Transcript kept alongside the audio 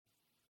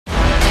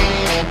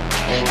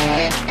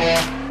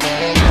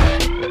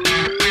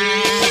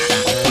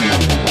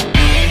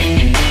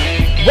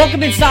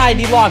Welcome inside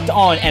the Locked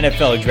On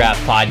NFL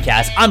Draft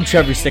Podcast. I'm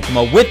Trevor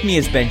Sikkema. With me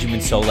is Benjamin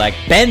Solak.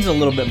 Ben's a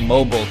little bit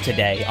mobile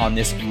today on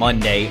this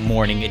Monday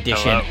morning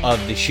edition of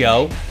the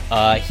show.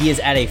 He is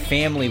at a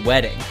family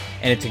wedding,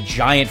 and it's a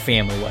giant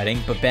family wedding,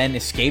 but Ben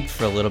escaped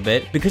for a little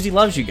bit because he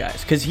loves you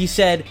guys. Because he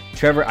said,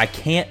 Trevor, I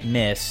can't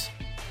miss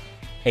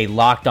a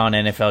Locked On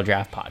NFL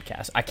Draft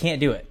Podcast. I can't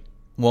do it.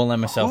 Won't let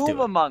myself do it.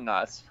 Who among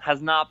us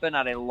has not been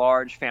at a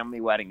large family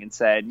wedding and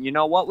said, you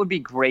know what would be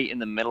great in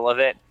the middle of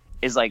it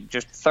is like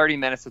just 30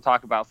 minutes to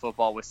talk about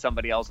football with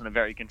somebody else in a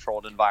very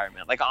controlled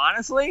environment. Like,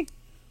 honestly,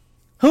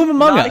 who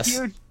among us?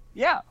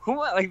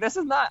 This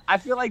is not, I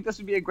feel like this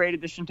would be a great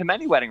addition to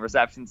many wedding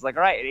receptions. Like,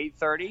 all right, at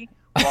 8:30,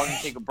 we're all going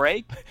to take a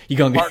break. You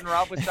gonna partner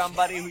up with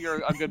somebody who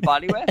you're a good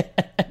buddy with,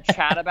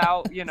 chat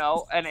about,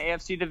 an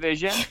AFC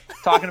division,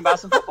 talking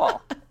about some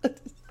football.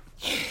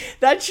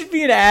 That should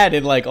be an ad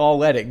in like all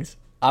weddings.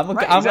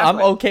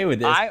 I'm okay with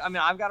this.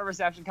 I've got a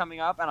reception coming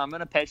up, and I'm going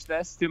to pitch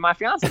this to my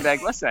fiance.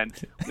 Like, listen,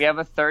 we have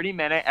a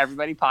 30-minute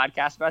everybody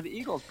podcast about the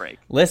Eagles break.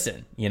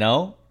 Listen,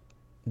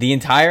 the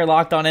entire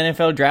Locked On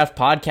NFL Draft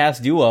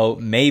podcast duo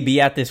may be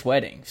at this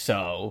wedding,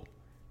 so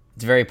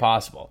it's very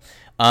possible.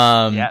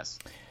 Yes.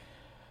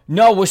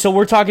 No, so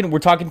we're talking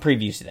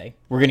previews today.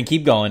 We're going to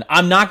keep going.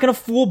 I'm not going to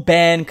fool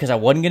Ben because I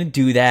wasn't going to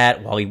do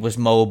that while he was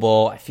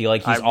mobile. I feel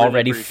like he's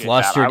already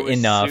flustered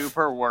enough. I was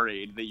super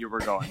worried that you were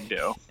going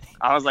to.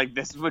 I was like,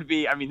 this would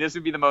be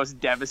the most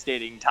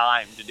devastating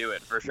time to do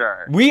it for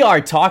sure. We are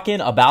talking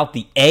about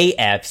the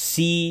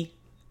AFC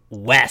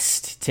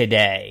West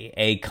today,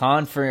 a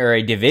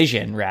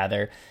division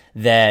rather,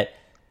 that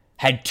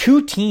had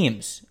two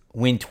teams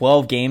win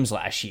 12 games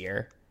last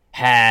year,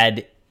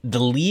 had the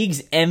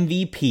league's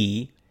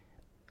MVP,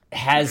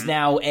 has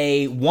now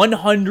a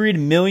 $100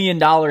 million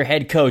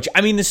head coach.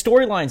 I mean, the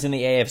storylines in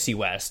the AFC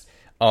West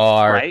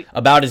are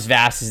about as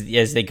vast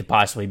as they could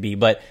possibly be,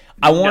 but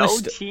no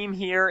team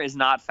here is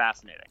not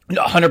fascinating.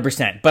 No,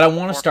 100%. But I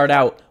want to start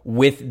out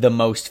with the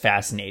most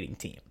fascinating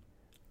team.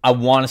 I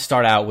want to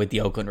start out with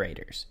the Oakland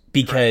Raiders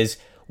because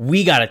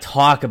we got to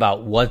talk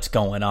about what's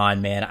going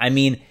on, man. I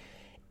mean,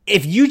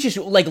 if you just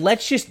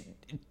let's just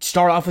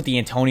start off with the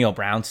Antonio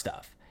Brown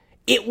stuff.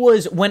 It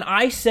was when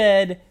I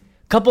said a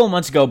couple of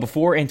months ago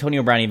before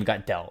Antonio Brown even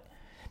got dealt,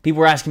 people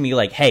were asking me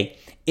like, hey,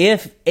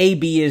 if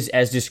AB is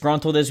as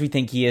disgruntled as we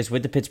think he is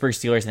with the Pittsburgh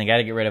Steelers and they got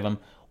to get rid of him,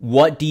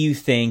 what do you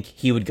think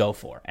he would go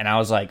for? And I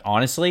was like,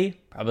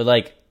 honestly, probably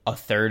like a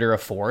third or a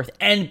fourth.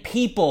 And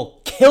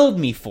people killed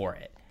me for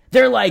it.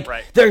 They're like,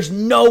 There's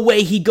no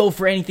way he'd go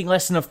for anything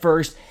less than a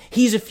first.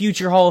 He's a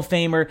future Hall of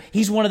Famer.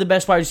 He's one of the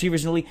best wide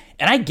receivers in the league.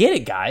 And I get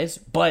it, guys,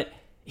 but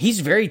he's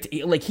very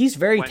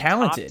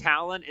talented. Top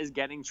talent is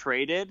getting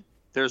traded,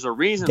 there's a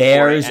reason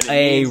There's for it. And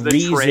it a means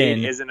reason. The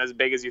trade isn't as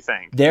big as you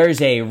think.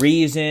 There's a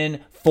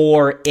reason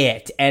for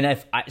it.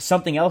 And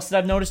something else that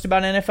I've noticed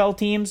about NFL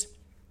teams,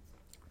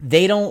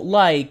 they don't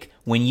like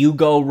when you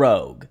go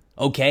rogue,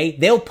 okay?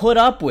 They'll put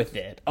up with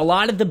it. A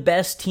lot of the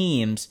best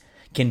teams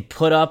can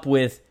put up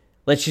with,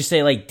 let's just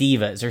say, like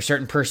divas or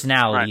certain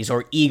personalities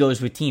or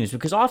egos with teams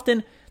because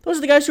often those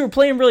are the guys who are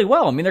playing really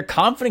well. I mean, they're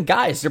confident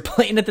guys. They're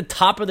playing at the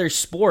top of their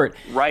sport.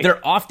 Right.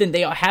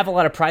 They have a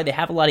lot of pride. They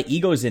have a lot of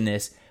egos in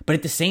this. But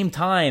at the same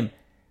time,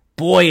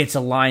 boy, it's a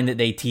line that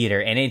they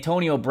teeter. And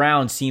Antonio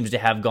Brown seems to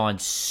have gone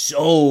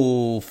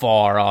so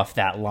far off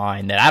that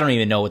line that I don't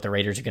even know what the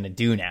Raiders are going to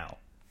do now.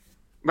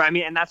 Right, I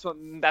mean, and that's what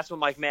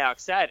Mike Mayock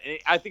said. And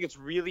I think it's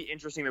really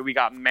interesting that we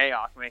got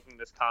Mayock making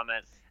this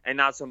comment and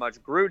not so much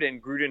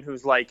Gruden,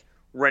 who's like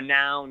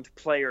renowned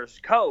players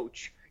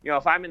coach.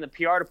 If I'm in the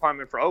PR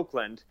department for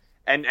Oakland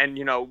and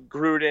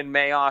Gruden,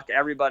 Mayock,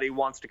 everybody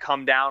wants to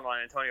come down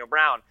on Antonio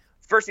Brown,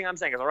 first thing I'm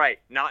saying is, all right,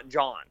 not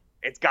John.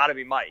 It's got to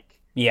be Mike.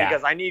 Yeah.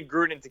 Because I need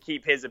Gruden to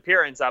keep his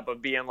appearance up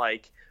of being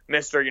like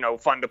Mr.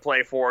 Fun to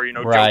play for,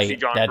 Josie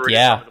John Gruden,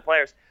 some of the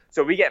players.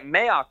 So we get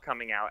Mayock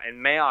coming out,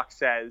 and Mayock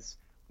says,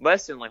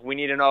 listen, like, we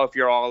need to know if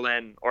you're all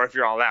in or if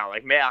you're all out.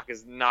 Like, Mayock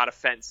is not a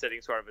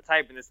fence-sitting sort of a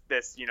type, and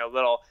this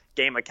little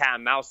game of cat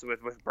and mouse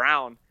with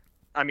Brown.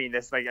 I mean,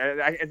 it's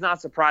not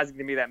surprising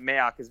to me that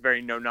Mayock is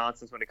very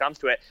no-nonsense when it comes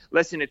to it.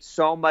 Listen, it's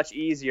so much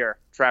easier,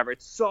 Trevor.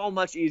 It's so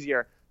much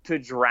easier to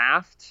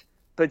draft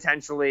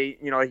potentially,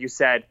 like you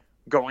said,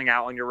 going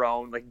out on your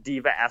own, like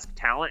diva-esque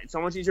talent. It's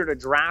so much easier to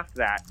draft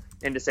that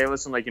and to say,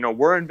 listen, like,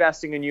 we're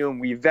investing in you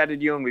and we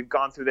vetted you and we've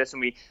gone through this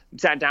and we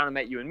sat down and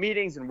met you in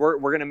meetings and we're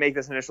going to make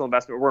this initial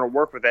investment. We're going to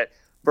work with it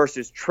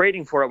versus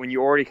trading for it when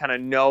you already kind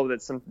of know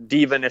that some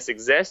diva-ness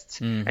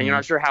exists and you're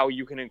not sure how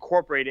you can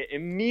incorporate it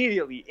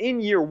immediately in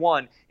year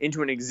one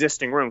into an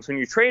existing room. So when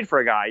you trade for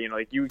a guy,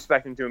 you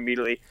expect him to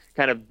immediately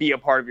kind of be a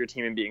part of your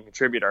team and be a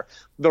contributor.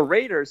 The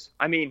Raiders,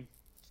 I mean,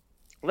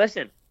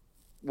 listen,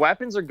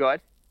 weapons are good.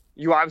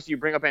 You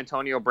bring up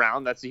Antonio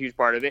Brown. That's a huge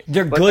part of it.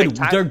 They're good.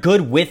 They're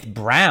good with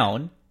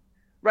Brown.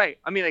 Right.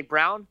 I mean, like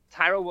Brown,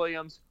 Tyrell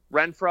Williams,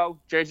 Renfro,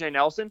 J.J.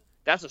 Nelson.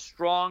 That's a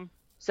strong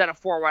set of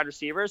 4 wide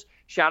receivers.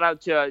 Shout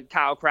out to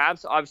Kyle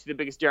Krabs, obviously the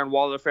biggest Darren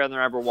Waller fan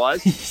there ever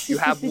was. You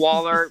have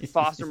Waller,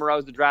 Foster Moreau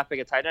is the draft pick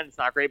at tight end. It's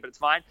not great, but it's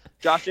fine.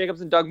 Josh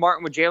Jacobs and Doug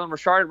Martin with Jalen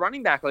Richard at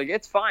running back. Like,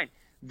 it's fine.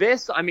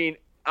 This, I mean,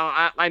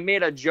 I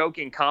made a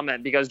joking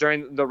comment because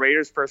during the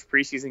Raiders' first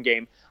preseason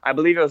game, I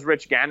believe it was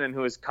Rich Gannon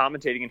who was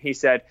commentating, and he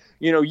said,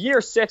 year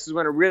 6 is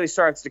when it really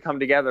starts to come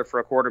together for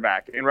a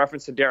quarterback, in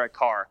reference to Derek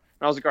Carr.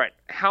 And I was like, all right,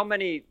 how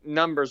many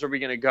numbers are we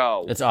going to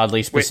go? That's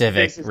oddly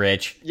specific,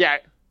 Rich. Yeah,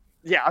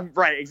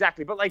 right,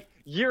 exactly. But, like,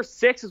 year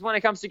 6 is when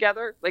it comes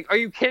together? Like, are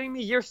you kidding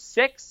me? Year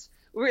 6?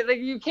 Like,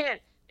 you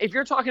can't. If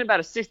you're talking about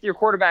a 6th-year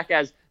quarterback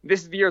as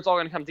this is the year it's all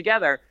going to come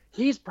together,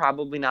 he's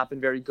probably not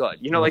been very good.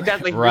 Like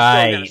that, like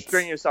right. You're still going to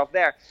string yourself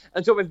there.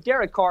 And so with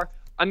Derek Carr,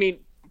 I mean,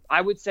 I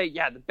would say,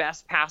 the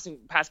best pass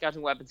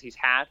catching weapons he's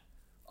had.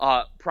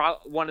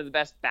 One of the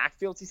best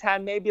backfields he's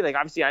had, maybe. Like,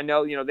 obviously, I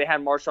know, they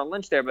had Marshawn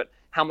Lynch there, but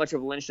how much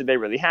of Lynch did they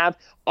really have?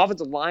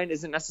 Offensive line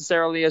isn't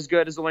necessarily as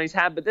good as the one he's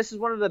had, but this is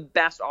one of the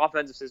best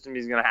offensive systems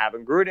he's going to have.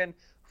 And Gruden,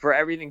 for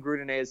everything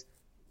Gruden is,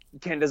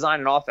 can design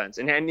an offense,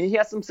 and he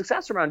has some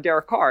success around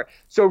Derek Carr.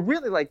 So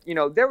really, like,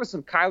 there was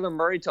some Kyler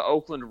Murray to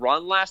Oakland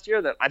run last year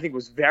that I think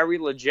was very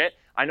legit.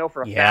 I know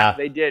for a fact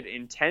they did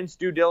intense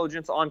due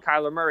diligence on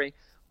Kyler Murray.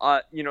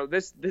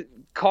 This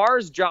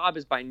Carr's job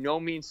is by no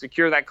means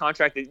secure that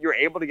contract that you're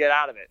able to get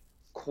out of it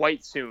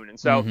quite soon. And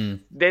so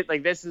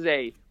this is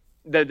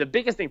the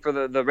biggest thing for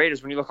the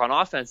Raiders when you look on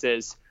offense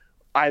is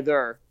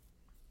either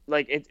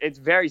like it's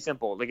very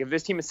simple. Like, if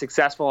this team is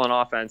successful on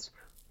offense,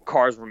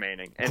 Carr's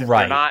remaining, and if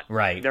they're not,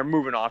 they're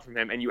moving on from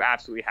him, and you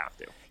absolutely have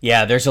to.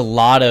 Yeah, there's a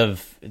lot of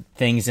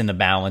things in the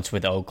balance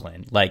with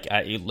Oakland. Like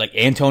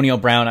Antonio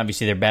Brown,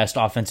 obviously their best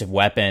offensive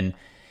weapon,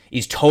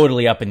 is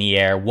totally up in the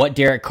air. What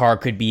Derek Carr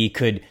could be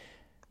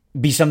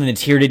something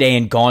that's here today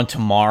and gone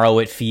tomorrow.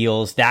 It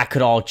feels that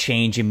could all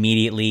change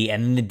immediately.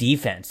 And then the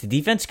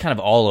defense kind of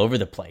all over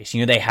the place.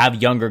 They have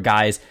younger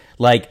guys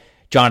like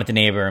Jonathan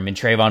Abram and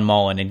Trayvon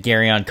Mullen and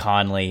Garyon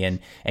Conley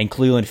and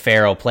Clelin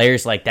Ferrell,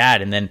 players like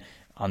that, and then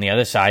on the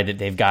other side, that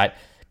they've got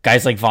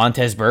guys like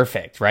Vontaze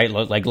Burfict, right?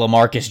 Like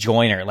LaMarcus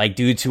Joyner, like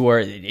dudes who are,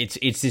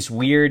 it's this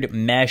weird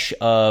mesh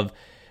of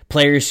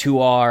players who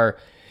are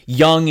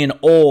young and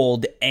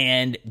old,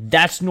 and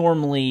that's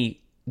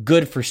normally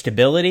good for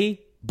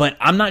stability, but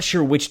I'm not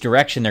sure which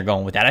direction they're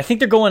going with that. I think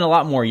they're going a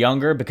lot more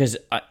younger because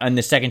on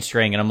the second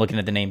string, and I'm looking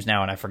at the names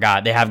now and I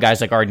forgot, they have guys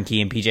like Arden Key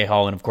and PJ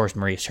Hall and of course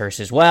Maurice Hurst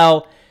as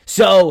well.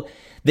 So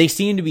they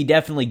seem to be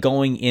definitely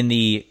going in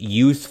the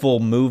youthful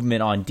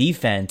movement on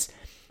defense.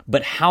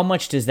 But how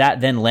much does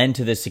that then lend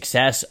to the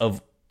success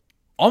of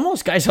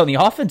almost guys on the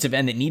offensive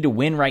end that need to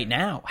win right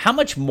now? How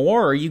much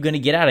more are you going to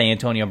get out of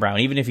Antonio Brown,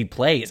 even if he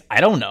plays?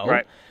 I don't know.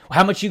 Right.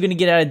 How much are you going to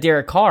get out of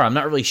Derek Carr? I'm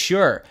not really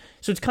sure.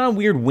 So it's kind of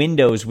weird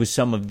windows with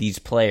some of these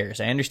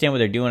players. I understand what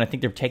they're doing. I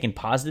think they're taking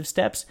positive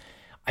steps.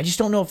 I just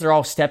don't know if they're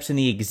all steps in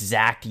the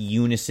exact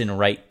unison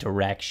right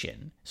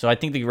direction. So I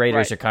think the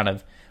Raiders are kind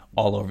of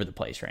all over the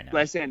place right now.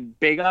 Listen,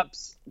 big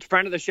ups.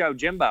 Friend of the show,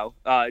 Jimbo,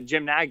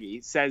 Jim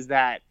Nagy, says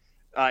that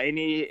and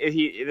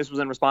this was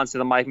in response to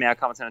the Mike Mayock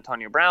comments on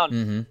Antonio Brown.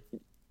 Mm-hmm.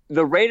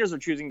 The Raiders are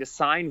choosing to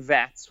sign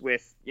vets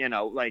with,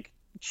 like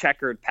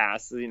checkered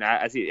pass,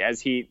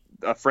 as he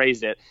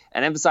phrased it,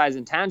 and emphasize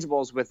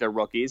intangibles with their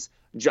rookies,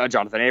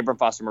 Jonathan Abram,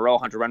 Foster Moreau,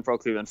 Hunter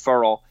Renfrow, Clelin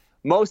Ferrell.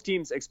 Most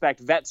teams expect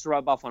vets to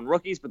rub off on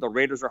rookies, but the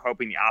Raiders are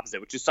hoping the opposite,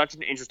 which is such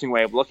an interesting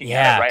way of looking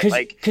at it,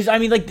 right? Because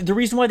the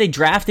reason why they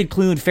drafted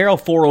Clelin Ferrell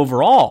 4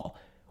 overall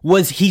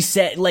was he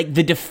said, like,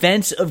 the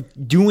defense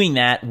of doing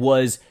that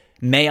was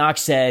Mayock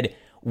said,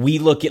 we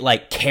look at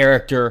like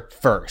character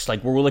first.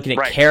 Like we're looking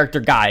at character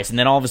guys. And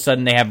then all of a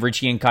sudden they have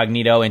Richie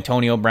Incognito,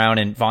 Antonio Brown,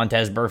 and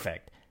Vontaze Burfict.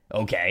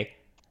 Okay.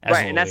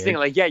 And that's the thing.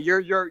 Like,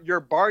 you're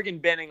bargain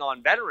binning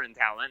on veteran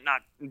talent,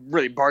 not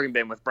really bargain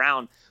bin with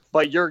Brown,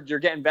 but you're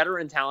getting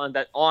veteran talent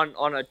that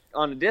on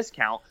a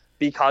discount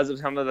because of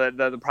some of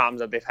the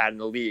problems that they've had in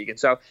the league. And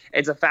so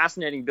it's a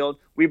fascinating build.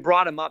 We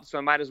brought him up, so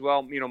I might as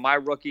well, my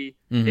rookie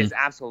is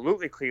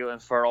absolutely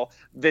Clelin Ferrell.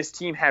 This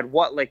team had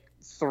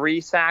 3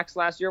 sacks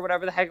last year,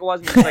 whatever the heck it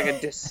was. It's like a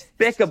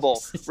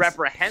despicable,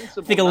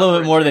 reprehensible. I think a little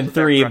bit more than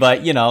 3,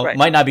 but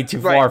might not be too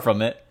far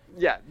from it.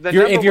 Yeah,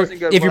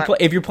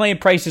 if you're playing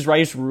Price is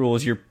Right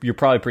rules, you're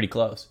probably pretty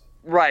close.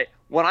 Right.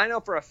 What I know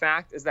for a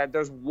fact is that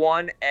there's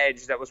one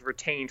edge that was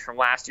retained from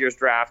last year's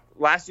draft,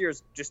 last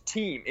year's just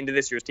team into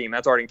this year's team.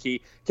 That's Arden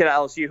Key, kid at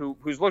LSU,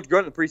 who's looked good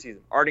in the preseason.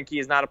 Arden Key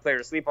is not a player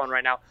to sleep on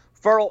right now.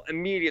 Ferrell,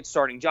 immediate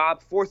starting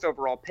job, 4th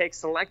overall pick,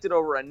 selected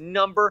over a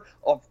number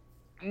of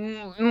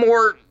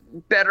more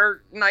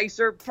better,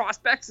 nicer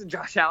prospects than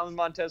Josh Allen,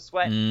 Montez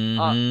Sweat.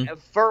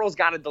 Ferrell's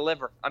got to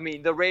deliver. I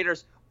mean, the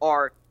Raiders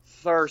are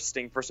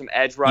thirsting for some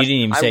edge rush.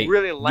 You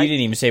didn't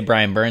even say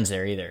Brian Burns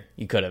there either.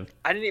 You could have.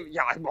 I didn't even.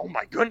 Yeah. Oh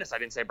my goodness, I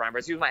didn't say Brian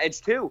Burns. He was my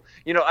edge too.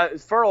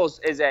 Ferrell's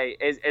is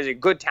a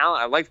good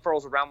talent. I like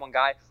Ferrell's around one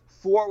guy.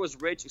 4 was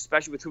rich,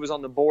 especially with who was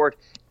on the board.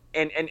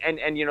 And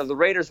the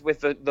Raiders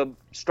with the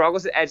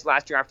struggles at edge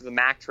last year after the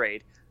Mack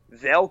trade.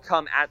 they'll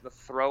come at the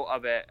throat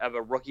of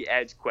a rookie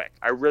edge quick.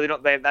 I really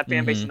don't. That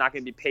fan base is not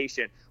going to be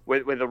patient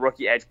with a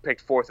rookie edge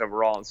picked 4th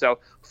overall. And so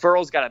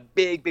Ferrell's got a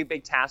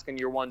big task in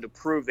year 1 to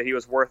prove that he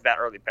was worth that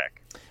early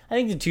pick. I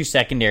think the 2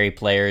 secondary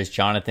players,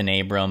 Jonathan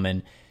Abram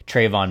and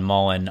Trayvon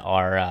Mullen,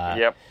 are.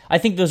 I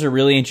think those are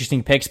really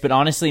interesting picks. But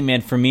honestly,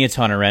 man, for me, it's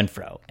Hunter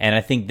Renfrow, and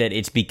I think that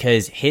it's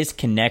because his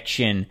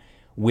connection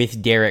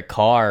with Derek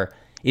Carr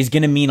is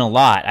going to mean a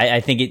lot. I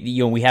think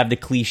we have the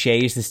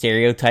cliches, the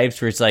stereotypes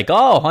where it's like,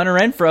 oh, Hunter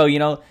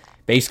Renfrow,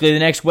 basically the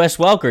next Wes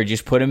Welker,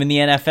 just put him in the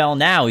NFL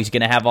now. He's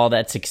going to have all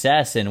that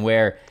success. And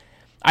where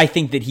I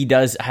think that he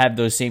does have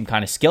those same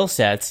kind of skill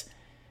sets,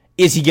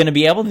 is he going to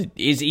be able to,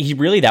 is he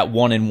really that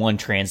 1-in-1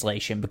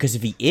 translation? Because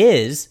if he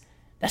is,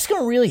 that's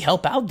going to really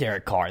help out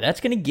Derek Carr.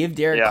 That's going to give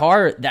Derek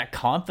Carr that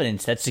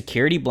confidence, that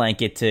security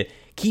blanket to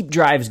keep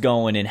drives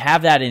going and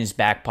have that in his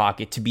back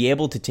pocket to be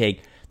able to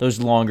take those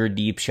longer,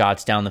 deep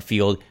shots down the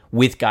field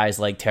with guys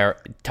like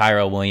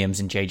Tyrell Williams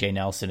and J.J.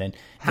 Nelson, and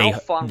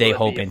they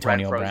hope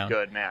Antonio Brown.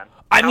 Good, man.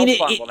 I mean,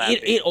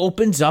 it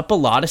opens up a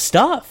lot of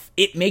stuff.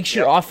 It makes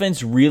your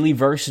offense really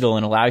versatile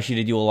and allows you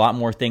to do a lot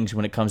more things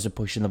when it comes to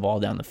pushing the ball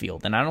down the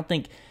field. And I don't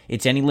think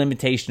it's any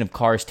limitation of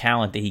Carr's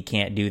talent that he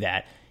can't do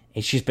that.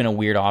 It's just been a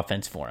weird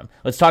offense for him.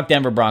 Let's talk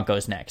Denver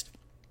Broncos next.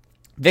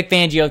 Vic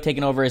Fangio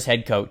taking over as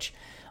head coach.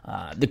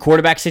 The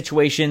quarterback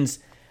situation's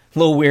a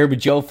little weird with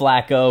Joe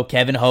Flacco,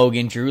 Kevin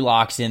Hogan, Drew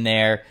Lock's in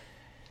there.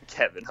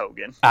 Kevin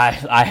Hogan. I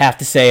have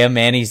to say him,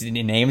 man. His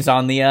name's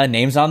on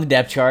the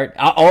depth chart.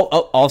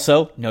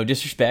 Also, no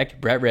disrespect,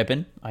 Brett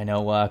Rippon. I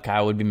know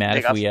Kyle would be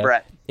mad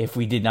if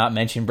we did not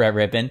mention Brett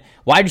Rippon.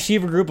 Wide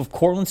receiver group of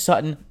Cortland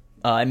Sutton,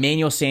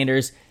 Emmanuel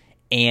Sanders,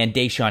 and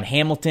Deshaun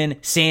Hamilton.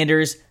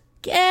 Sanders,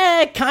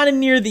 kind of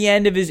near the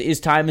end of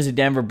his time as a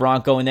Denver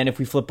Bronco. And then if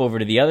we flip over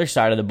to the other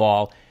side of the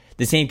ball,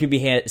 the same could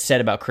be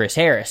said about Chris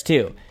Harris,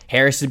 too.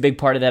 Harris is a big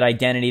part of that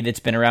identity that's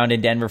been around in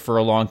Denver for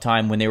a long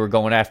time when they were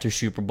going after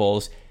Super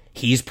Bowls.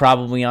 He's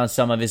probably on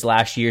some of his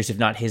last years, if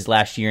not his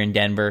last year in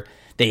Denver.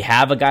 They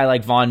have a guy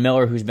like Von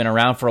Miller who's been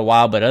around for a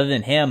while, but other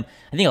than him,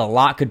 I think a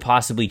lot could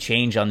possibly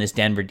change on this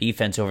Denver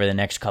defense over the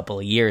next couple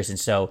of years. And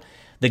so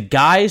the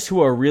guys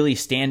who are really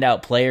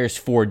standout players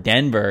for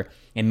Denver,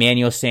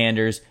 Emmanuel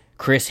Sanders,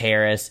 Chris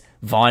Harris,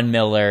 Von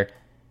Miller,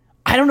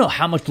 I don't know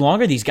how much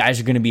longer these guys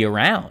are going to be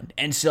around.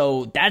 And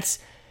so that's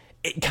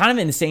kind of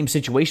in the same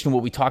situation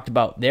what we talked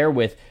about there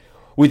with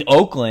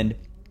Oakland.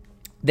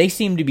 They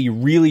seem to be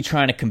really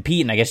trying to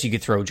compete, and I guess you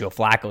could throw Joe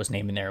Flacco's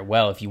name in there as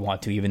well if you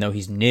want to, even though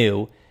he's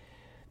new.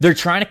 They're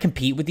trying to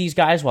compete with these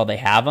guys while they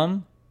have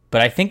them,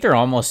 but I think they're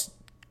almost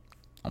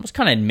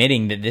kind of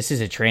admitting that this is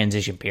a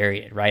transition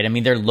period, right? I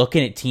mean, they're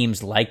looking at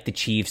teams like the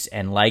Chiefs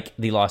and like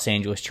the Los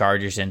Angeles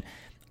Chargers, and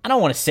I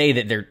don't want to say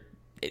that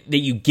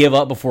you give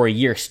up before a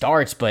year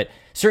starts, but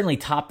certainly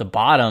top to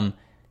bottom,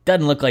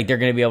 doesn't look like they're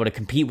going to be able to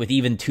compete with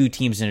even 2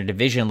 teams in a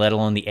division, let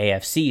alone the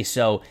AFC.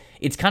 So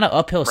it's kind of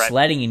uphill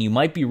sledding, and you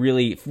might be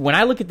really... When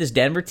I look at this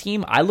Denver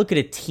team, I look at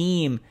a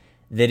team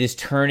that is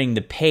turning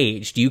the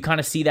page. Do you kind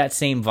of see that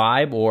same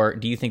vibe, or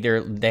do you think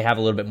they have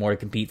a little bit more to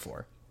compete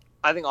for?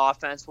 I think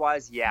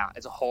offense-wise,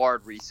 it's a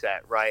hard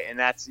reset, right? And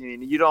that's...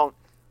 you don't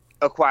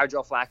acquire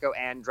Joe Flacco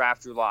and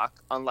draft Drew Lock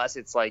unless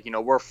it's like,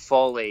 we're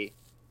fully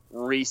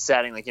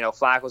resetting. Like,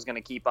 Flacco's going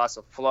to keep us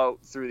afloat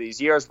through these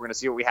years. We're going to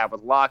see what we have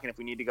with Lock, and if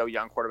we need to go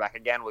young quarterback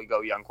again, we'll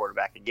go young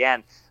quarterback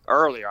again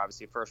earlier,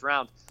 obviously, first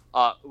round.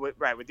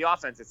 With the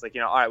offense, it's like,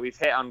 all right, we've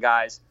hit on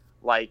guys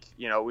like,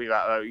 we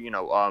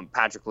got,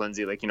 Patrick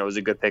Lindsay, like, was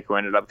a good pick who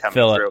ended up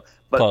coming through.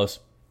 But, close.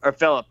 Or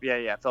Philip,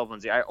 Philip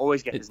Lindsay. I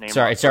always get his name.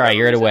 Sorry, it's all right.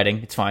 You're at a wedding.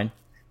 It's fine.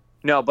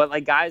 No, but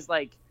like guys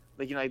like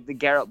the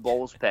Garrett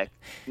Bowles pick,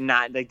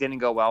 didn't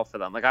go well for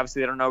them. Like,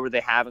 obviously, they don't know where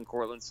they have in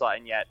Cortland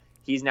Sutton yet.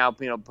 He's now,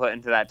 put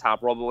into that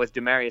top role. But with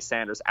Demarius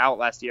Sanders out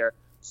last year,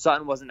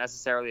 Sutton wasn't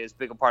necessarily as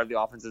big a part of the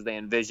offense as they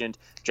envisioned.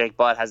 Jake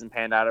Butt hasn't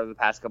panned out over the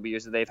past couple of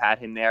years that they've had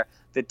him there.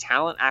 The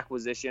talent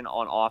acquisition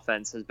on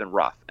offense has been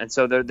rough. And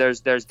so there's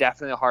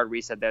definitely a hard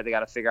reset there. They got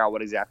to figure out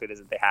what exactly it is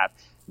that they have.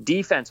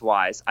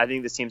 Defense-wise, I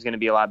think this team's going to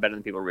be a lot better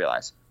than people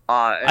realize.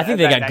 I think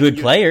they got good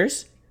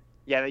players.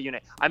 Yeah, the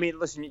unit. I mean,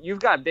 listen, you've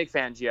got Big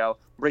Fangio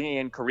bringing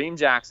in Kareem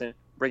Jackson,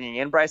 bringing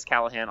in Bryce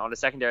Callahan on a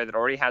secondary that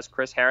already has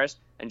Chris Harris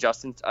and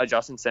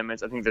Justin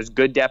Simmons. I think there's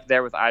good depth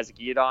there with Isaac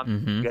Yiadom.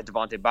 Mm-hmm. You got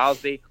Devontae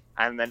Bowsley.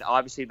 And then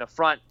obviously the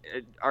front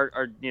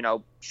are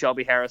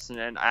Shelby Harrison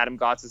and Adam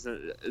Gotts is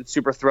a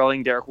super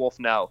thrilling. Derek Wolfe,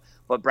 no.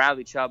 But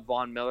Bradley Chubb,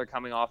 Von Miller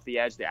coming off the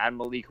edge. They add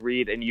Malik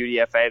Reed and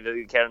UDFA,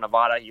 the kid of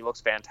Nevada. He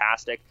looks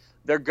fantastic.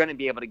 They're going to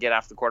be able to get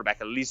after the quarterback,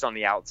 at least on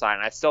the outside.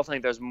 And I still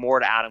think there's more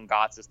to Adam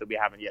Gotts that we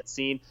haven't yet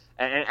seen.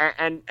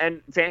 And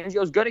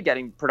Fangio's good at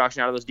getting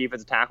production out of those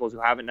defensive tackles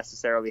who haven't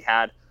necessarily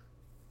had,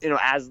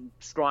 as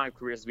strong a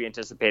career as we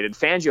anticipated.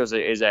 Fangio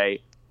is a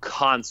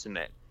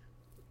consummate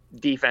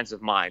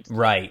defensive mind,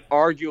 right?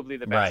 Arguably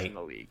the best in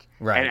the league,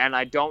 right? And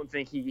I don't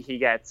think he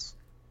gets.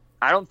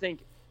 I don't think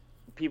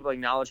people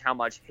acknowledge how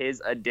much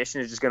his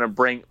addition is just going to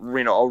bring,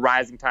 a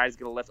rising tide is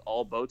going to lift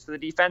all boats for the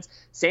defense.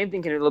 Same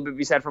thing can a little bit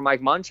be said for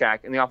Mike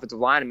Munchak in the offensive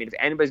line. I mean, if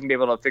anybody's going to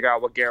be able to figure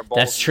out what Garrett Bowles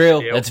That's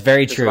true. That's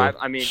very true.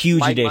 I mean, huge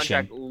Mike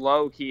addition. Munchak,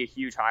 low-key a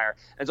huge hire.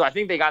 And so I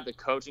think they got the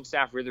coaching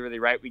staff really, really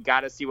right. We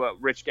got to see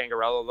what Rich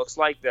Gangarello looks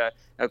like. The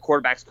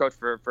quarterback's coach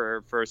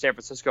for San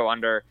Francisco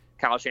under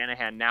Kyle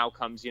Shanahan now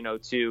comes,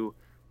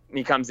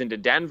 he comes into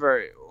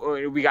Denver.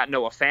 We got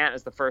Noah Fant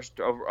as the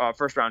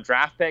first-round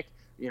draft pick.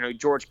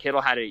 George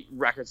Kittle had a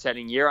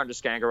record-setting year under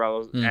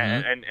Scangarello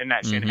and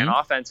that Shanahan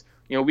offense.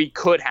 We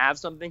could have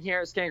something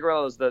here.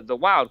 Scangarello is the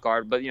wild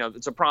card, but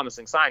it's a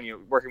promising sign.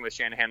 Working with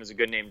Shanahan is a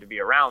good name to be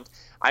around.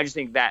 I just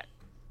think that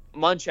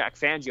Munchak,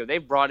 Fangio,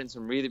 they've brought in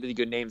some really, really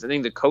good names. I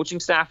think the coaching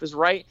staff is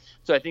right.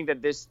 So I think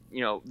that this,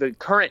 the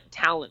current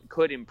talent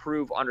could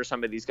improve under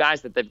some of these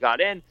guys that they've got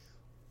in.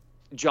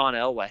 John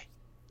Elway,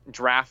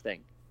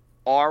 drafting.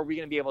 Are we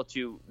going to be able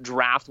to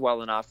draft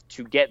well enough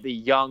to get the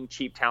young,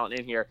 cheap talent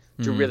in here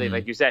to really,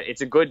 like you said,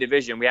 it's a good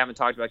division. We haven't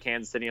talked about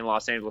Kansas City and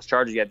Los Angeles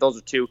Chargers yet. Those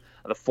are two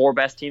of the 4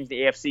 best teams in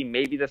the AFC,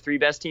 maybe the 3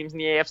 best teams in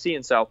the AFC.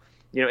 And so,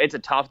 it's a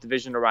tough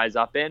division to rise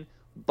up in.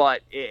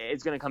 But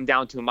it's going to come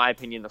down to, in my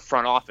opinion, the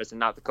front office and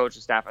not the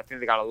coaching staff. I think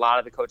they got a lot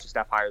of the coaching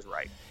staff hires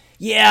right.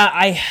 Yeah,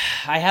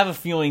 I have a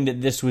feeling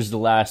that this was the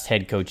last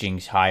head coaching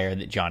hire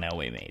that John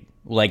Elway made.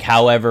 Like,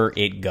 however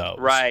it goes.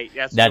 Right,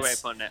 that's the way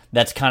of putting it.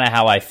 That's kind of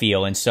how I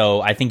feel. And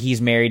so I think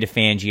he's married to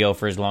Fangio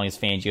for as long as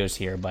Fangio's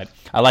here. But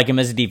I like him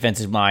as a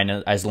defensive mind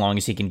as long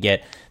as he can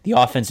get the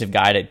offensive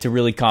guy to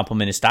really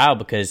complement his style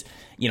because,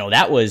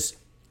 that was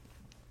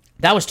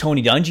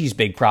Tony Dungy's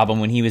big problem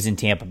when he was in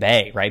Tampa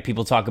Bay, right?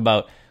 People talk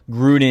about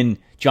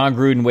John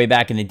Gruden way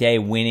back in the day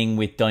winning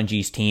with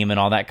Dungy's team and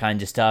all that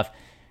kind of stuff.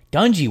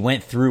 Dungy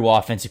went through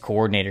offensive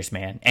coordinators,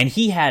 man, and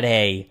he had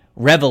a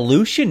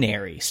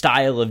revolutionary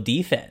style of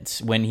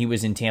defense when he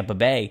was in Tampa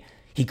Bay.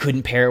 He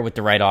couldn't pair it with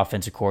the right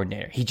offensive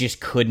coordinator. He just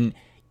couldn't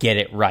get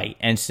it right.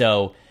 And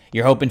so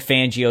you're hoping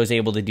Fangio is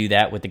able to do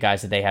that with the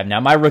guys that they have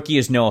now. My rookie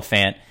is Noah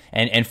Fant,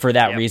 and for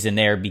that reason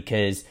there,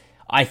 because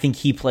I think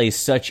he plays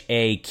such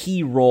a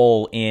key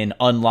role in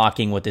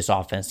unlocking what this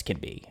offense can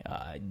be.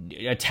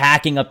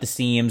 Attacking up the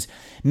seams,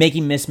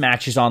 making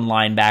mismatches on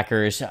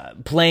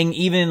linebackers, playing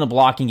even in the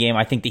blocking game.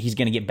 I think that he's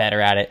going to get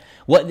better at it.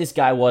 What this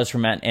guy was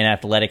from an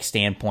athletic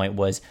standpoint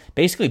was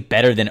basically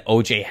better than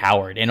O.J.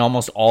 Howard in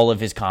almost all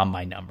of his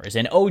combine numbers.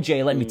 And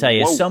O.J., let me tell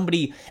you, as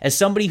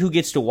somebody who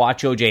gets to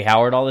watch O.J.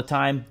 Howard all the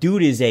time,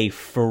 dude is a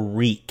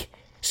freak.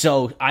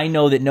 So I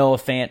know that Noah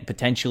Fant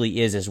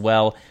potentially is as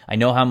well. I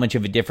know how much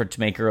of a difference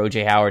maker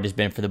O.J. Howard has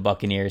been for the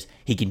Buccaneers.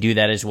 He can do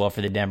that as well for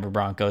the Denver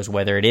Broncos,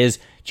 whether it is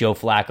Joe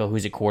Flacco,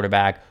 who's a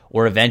quarterback,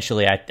 or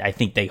eventually I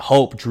think they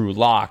hope Drew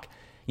Lock.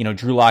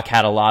 Drew Lock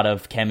had a lot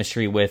of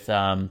chemistry with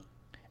Albert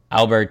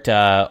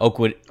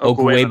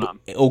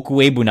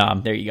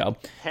Okwuegbunam. There you go.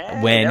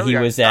 Hey, when he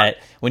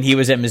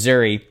was at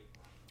Missouri.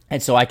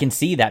 And so I can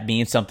see that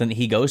being something that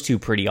he goes to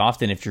pretty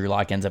often if Drew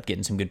Lock ends up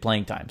getting some good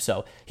playing time.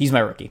 So he's my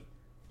rookie.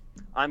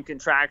 I'm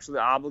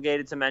contractually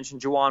obligated to mention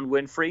Juwan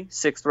Winfrey,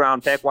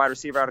 6th-round pick, wide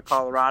receiver out of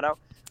Colorado.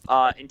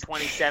 In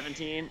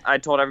 2017, I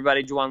told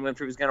everybody Juwan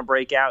Winfrey was going to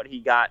break out. He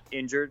got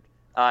injured.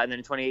 And then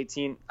in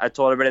 2018, I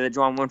told everybody that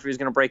Juwan Winfrey was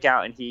going to break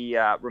out, and he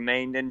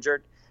remained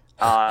injured.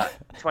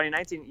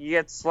 2019, he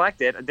gets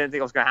selected. I didn't think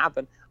it was going to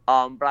happen.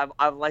 But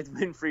I've liked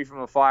Winfrey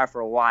from afar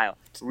for a while.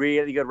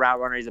 Really good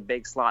route runner. He's a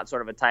big slot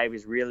sort of a type.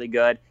 He's really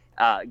good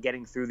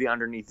getting through the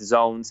underneath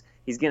zones.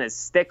 He's going to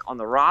stick on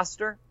the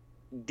roster.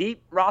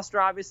 Deep roster,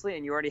 obviously,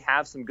 and you already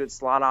have some good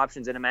slot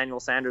options in Emmanuel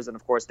Sanders and,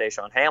 of course,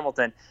 Deshaun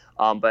Hamilton.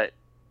 But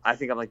I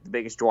think I'm like the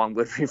biggest Juwan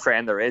Winfrey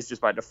fan there is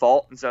just by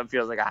default, and so it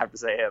feels like I have to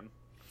say him.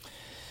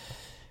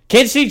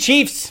 Kansas City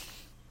Chiefs.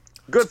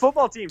 Good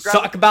football team.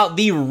 Talk about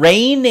the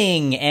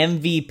reigning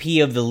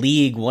MVP of the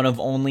league, one of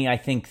only, I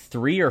think,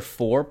 3 or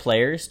 4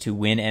 players to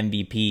win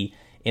MVP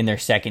in their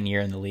second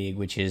year in the league,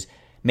 which is,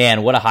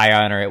 man, what a high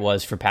honor it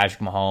was for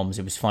Patrick Mahomes.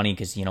 It was funny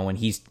because,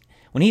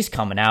 when he's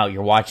coming out,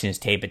 you're watching his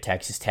tape at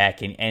Texas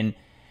Tech, and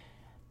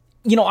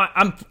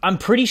I'm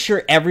pretty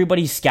sure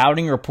everybody's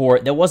scouting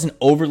report that wasn't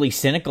overly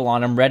cynical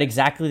on him read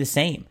exactly the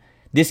same.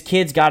 This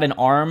kid's got an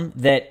arm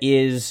that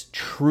is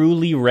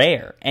truly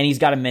rare, and he's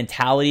got a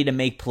mentality to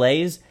make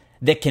plays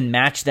that can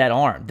match that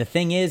arm. The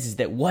thing is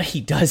that what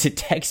he does at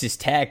Texas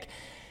Tech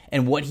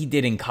and what he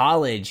did in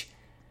college,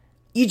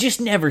 you just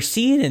never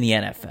see it in the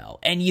NFL.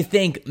 And you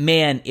think,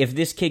 man, if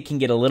this kid can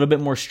get a little bit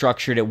more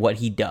structured at what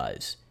he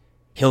does,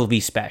 he'll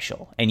be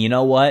special. And you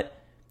know what?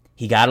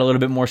 He got a little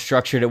bit more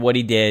structured at what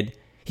he did.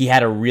 He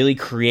had a really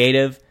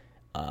creative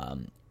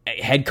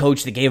head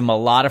coach that gave him a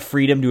lot of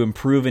freedom to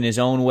improve in his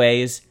own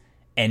ways.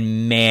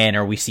 And man,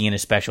 are we seeing a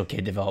special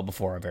kid develop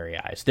before our very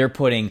eyes. They're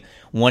putting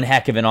one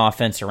heck of an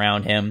offense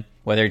around him,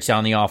 whether it's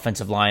on the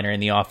offensive line or in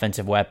the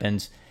offensive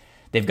weapons.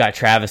 They've got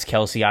Travis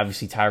Kelce,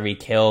 obviously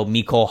Tyreek Hill,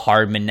 Mecole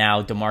Hardman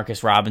now,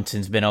 Demarcus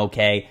Robinson's been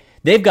okay.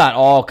 They've got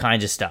all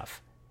kinds of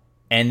stuff.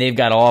 And they've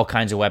got all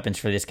kinds of weapons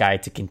for this guy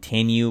to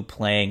continue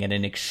playing at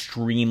an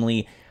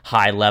extremely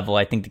high level.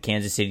 I think the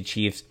Kansas City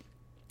Chiefs,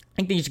 I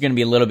think these are going to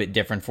be a little bit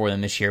different for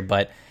them this year,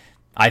 but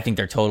I think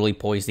they're totally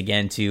poised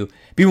again to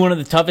be one of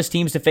the toughest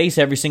teams to face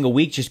every single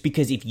week, just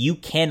because if you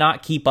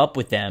cannot keep up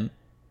with them,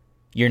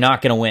 you're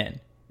not going to win.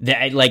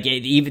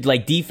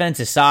 Even defense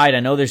aside, I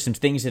know there's some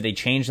things that they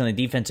changed on the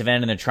defensive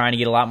end, and they're trying to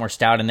get a lot more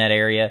stout in that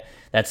area.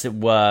 That's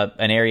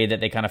an area that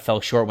they kind of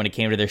fell short when it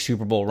came to their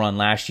Super Bowl run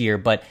last year.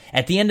 But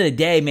at the end of the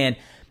day, man,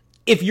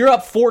 if you're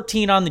up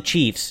 14 on the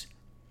Chiefs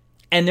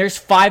and there's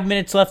 5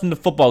 minutes left in the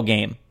football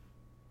game,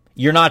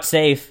 you're not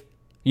safe.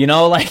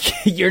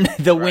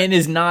 The win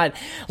is not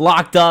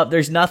locked up.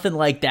 There's nothing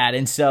like that.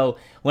 And so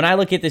when I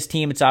look at this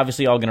team, it's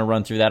obviously all going to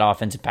run through that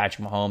offense of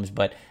Patrick Mahomes.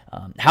 But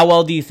how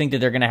well do you think that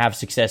they're going to have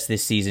success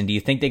this season? Do you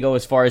think they go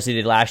as far as they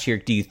did last year?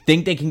 Do you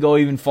think they can go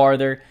even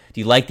farther?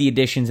 Do you like the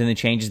additions and the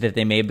changes that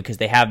they made? Because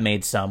they have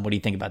made some. What do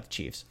you think about the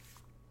Chiefs?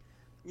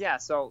 Yeah,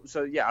 so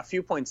a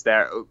few points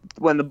there.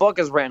 When the book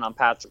is written on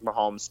Patrick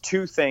Mahomes,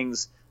 two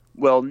things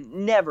will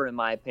never, in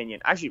my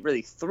opinion, actually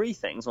really three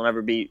things will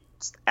never be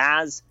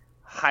as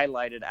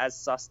highlighted, as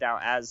sussed out,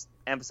 as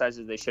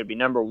emphasized as they should be.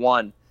 Number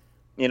one,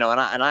 and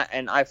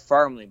I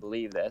firmly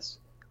believe this.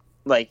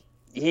 Like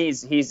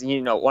he's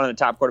one of the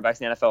top quarterbacks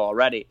in the NFL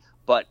already,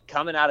 but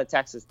coming out of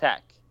Texas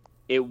Tech,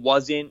 it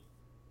wasn't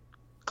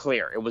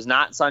clear. It was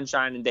not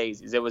sunshine and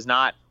daisies. It was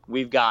not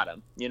we've got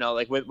him.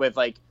 With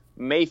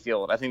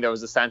Mayfield, I think there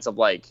was a sense of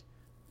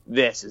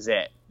this is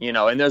it.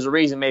 And there's a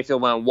reason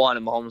Mayfield went 1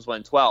 and Mahomes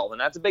went 12, and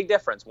that's a big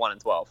difference, 1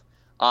 and 12.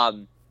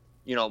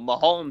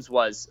 Mahomes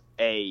was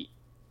a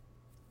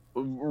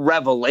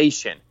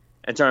revelation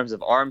in terms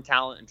of arm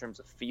talent, in terms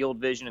of field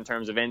vision, in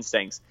terms of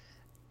instincts,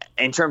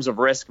 in terms of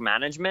risk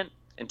management,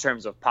 in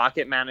terms of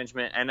pocket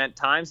management, and at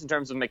times in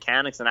terms of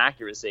mechanics and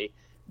accuracy.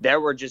 There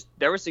were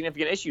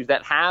significant issues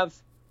that have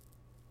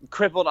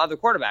crippled other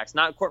quarterbacks,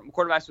 not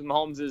quarterbacks with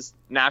Mahomes'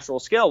 natural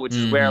skill, which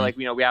is where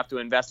we have to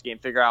investigate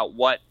and figure out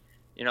what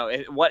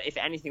if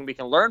anything we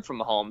can learn from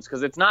Mahomes,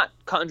 because it's not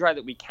cut and dry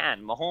that we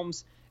can.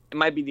 Mahomes, it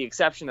might be the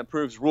exception that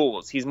proves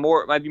rules. It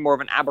might be more of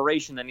an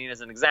aberration than he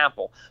is an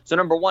example. So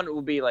number one, it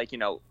will be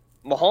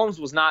Mahomes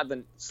was not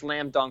the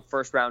slam dunk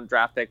first round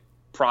draft pick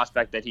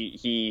prospect that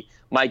he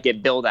might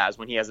get billed as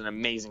when he has an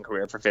amazing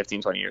career for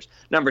 15, 20 years.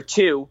 Number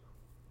two,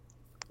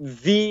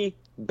 the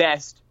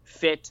best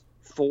fit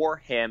for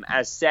him,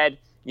 as said,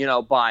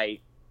 by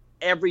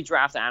every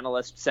draft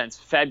analyst since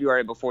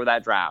February before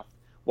that draft,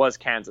 was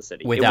Kansas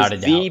City. Without it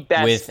was a doubt. The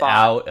best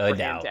Without spot for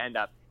him to end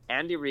up.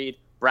 Andy Reid,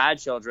 Brad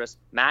Childress,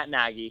 Matt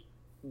Nagy,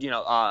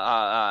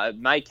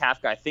 Mike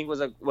Kafka, I think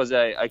was a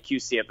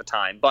QC at the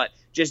time, but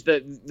just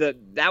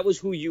that was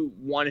who you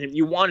wanted him.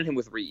 You wanted him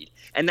with Reid,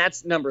 and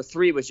that's number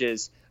three, which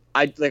is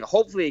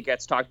hopefully it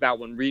gets talked about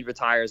when Reid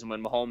retires and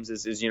when Mahomes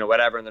is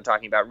whatever, and they're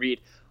talking about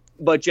Reid,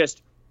 but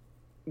just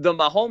the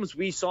Mahomes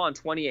we saw in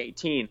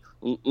 2018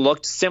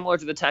 looked similar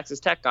to the Texas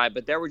Tech guy,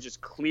 but there were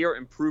just clear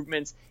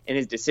improvements in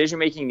his decision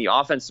making. The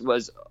offense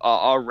was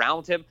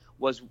around him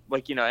was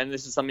and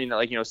this is something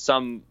that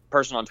some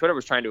person on Twitter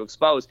was trying to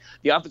expose.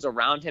 The offense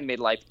around him made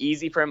life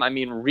easy for him. I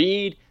mean,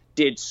 Reid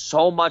did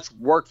so much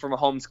work for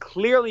Mahomes,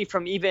 clearly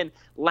from even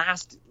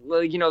last,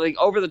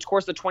 over the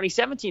course of the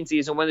 2017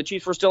 season when the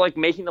Chiefs were still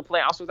making the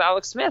playoffs with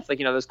Alex Smith.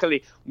 There's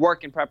clearly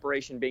work and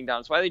preparation being done.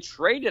 That's why they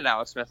traded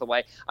Alex Smith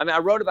away. I mean, I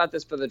wrote about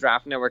this for the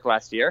Draft Network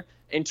last year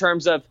in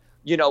terms of,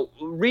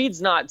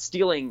 Reid's not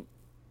stealing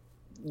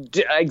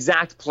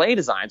exact play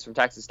designs from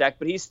Texas Tech,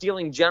 but he's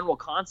stealing general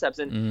concepts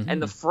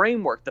and the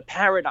framework, the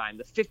paradigm,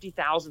 the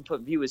 50,000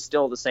 foot view is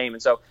still the same.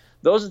 And so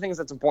those are things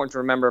that's important to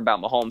remember about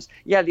Mahomes.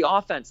 Yeah, the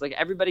offense,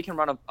 everybody can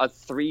run a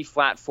 3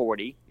 flat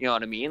 40, you know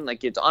what I mean?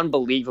 It's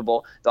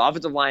unbelievable. The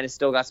offensive line has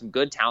still got some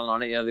good talent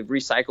on it. They've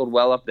recycled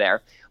well up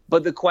there.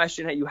 But the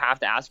question that you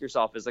have to ask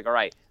yourself is all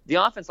right, the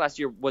offense last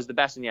year was the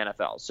best in the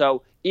NFL.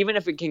 So even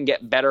if it can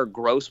get better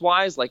gross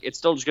wise, it's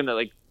still just going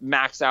to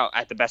max out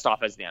at the best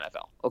offense in the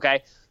NFL.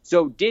 Okay.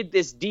 So did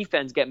this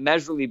defense get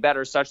measurably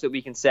better such that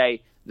we can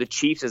say the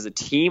Chiefs as a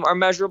team are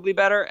measurably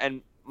better?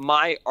 And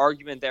my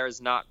argument there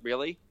is not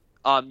really.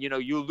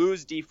 You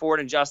lose Dee Ford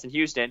and Justin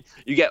Houston,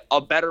 you get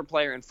a better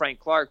player in Frank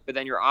Clark, but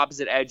then your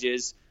opposite edge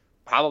is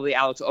probably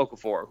Alex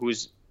Okafor,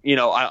 who's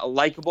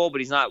likable,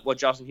 but he's not what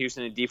Justin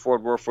Houston and Dee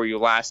Ford were for you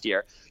last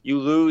year. You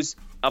lose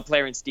a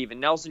player in Steven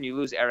Nelson. You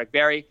lose Eric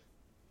Berry.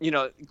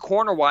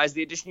 Corner-wise,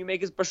 the addition you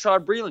make is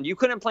Bashaud Breeland. You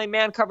couldn't play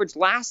man coverage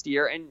last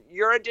year, and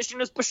your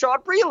addition is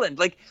Bashaud Breeland.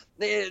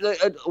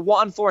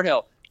 Juan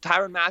Thornhill,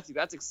 Tyrann Mathieu,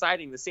 that's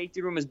exciting. The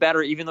safety room is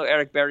better, even though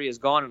Eric Berry is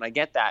gone, and I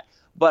get that.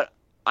 But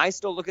I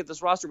still look at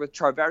this roster with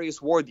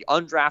Charvarius Ward, the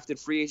undrafted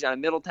free agent out of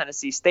Middle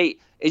Tennessee State,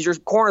 is your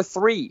corner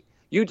 3.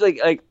 You'd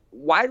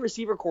wide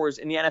receiver cores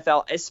in the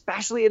NFL,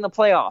 especially in the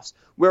playoffs,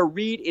 where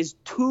Reid is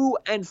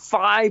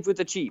 2-5 with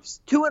the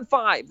Chiefs.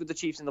 2-5 with the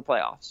Chiefs in the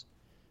playoffs.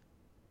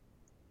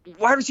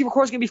 Wide receiver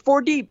core is going to be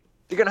 4 deep.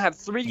 They're going to have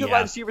 3 good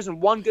wide receivers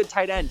and 1 good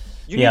tight end.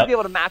 You need to be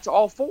able to match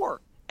all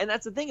 4. And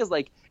that's the thing is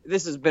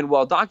this has been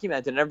well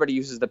documented, and everybody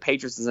uses the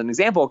Patriots as an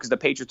example because the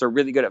Patriots are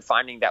really good at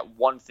finding that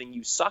one thing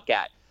you suck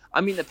at.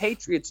 I mean, the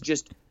Patriots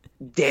just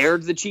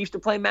dared the Chiefs to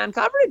play man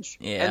coverage.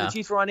 Yeah. And the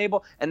Chiefs were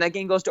unable, and that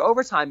game goes to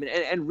overtime.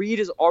 And Reid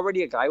is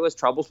already a guy who has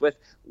troubles with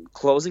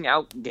closing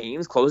out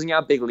games, closing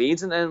out big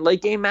leads, and then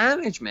late game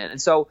management.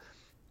 And so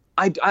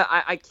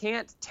I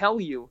can't tell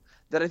you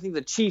that I think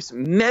the Chiefs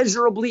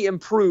measurably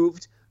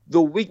improved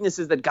the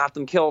weaknesses that got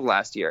them killed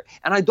last year.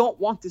 And I don't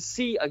want to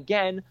see,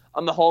 again,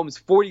 a Mahomes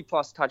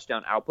 40-plus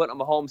touchdown output, a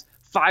Mahomes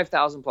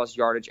 5,000-plus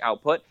yardage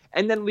output,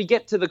 and then we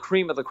get to the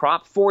cream of the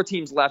crop, 4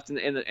 teams left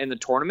in the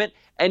tournament,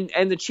 and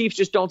the Chiefs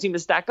just don't seem to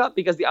stack up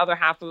because the other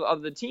half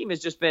of the team has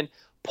just been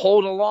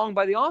pulled along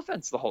by the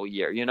offense the whole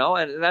year,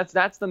 and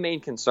that's the main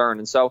concern.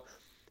 And so,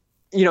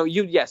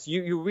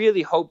 you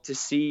really hope to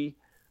see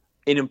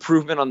an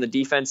improvement on the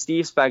defense.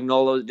 Steve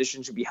Spagnuolo's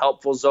addition should be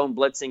helpful. Zone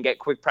blitzing, get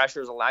quick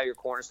pressures, allow your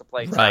corners to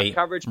play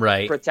coverage,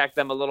 protect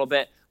them a little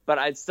bit. But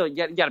I'd still you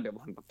got to be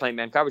able to play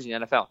man coverage in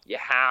the NFL. You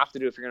have to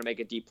do if you're going to make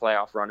a deep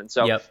playoff run. And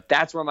so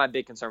that's where my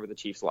big concern with the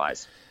Chiefs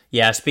lies.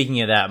 Yeah, speaking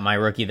of that, my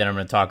rookie that I'm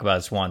going to talk about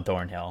is Juan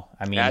Thornhill.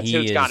 I mean, that's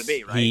who it's got to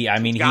be, right?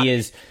 He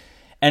is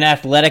an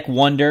athletic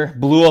wonder,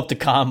 blew up the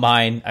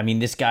combine. I mean,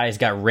 this guy's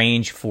got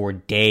range for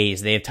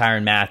days. They have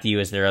Tyrann Mathieu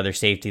as their other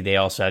safety. They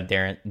also have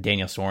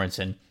Daniel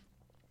Sorensen.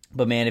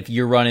 But, man, if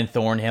you're running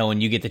Thornhill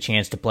and you get the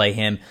chance to play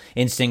him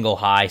in single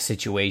high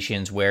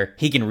situations where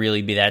he can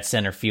really be that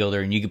center fielder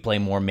and you can play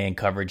more man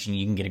coverage and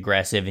you can get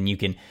aggressive and you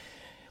can,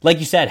 like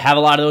you said, have a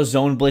lot of those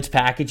zone blitz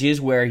packages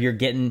where you're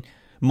getting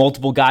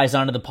multiple guys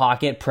onto the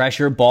pocket,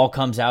 pressure, ball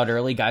comes out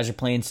early, guys are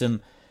playing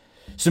some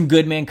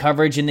good man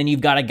coverage, and then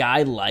you've got a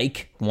guy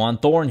like Juan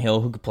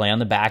Thornhill who could play on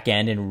the back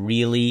end and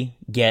really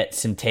get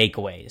some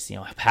takeaways.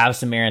 Have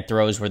some errant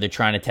throws where they're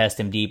trying to test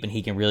him deep, and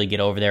he can really get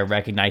over there,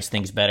 recognize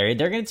things better.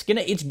 It's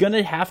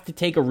gonna have to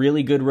take a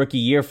really good rookie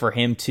year for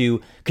him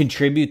to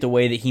contribute the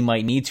way that he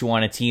might need to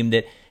on a team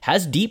that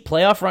has deep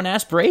playoff run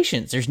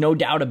aspirations. There's no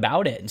doubt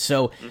about it. And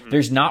so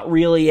there's not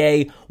really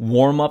a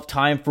warm-up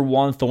time for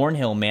Juan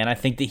Thornhill, man. I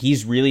think that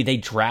they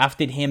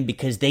drafted him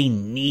because they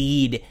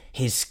need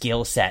his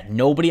skill set.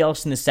 Nobody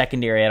else in the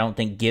secondary, I don't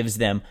think, gives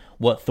them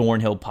what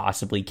Thornhill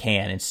possibly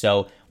can. And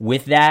so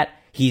with that,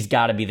 he's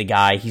got to be the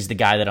guy. He's the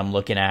guy that I'm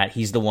looking at.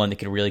 He's the one that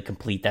could really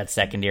complete that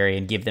secondary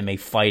and give them a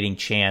fighting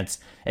chance,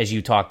 as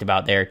you talked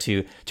about there,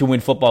 to win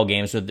football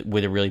games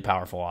with a really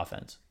powerful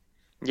offense.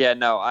 Yeah,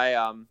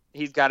 no,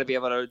 he's got to be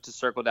able to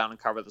circle down and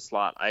cover the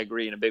slot. I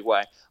agree in a big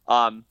way.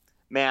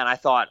 Man, I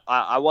thought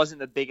I wasn't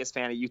the biggest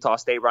fan of Utah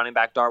State running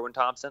back Darwin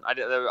Thompson.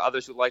 There were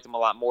others who liked him a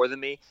lot more than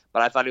me,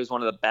 but I thought he was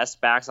one of the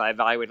best backs I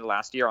evaluated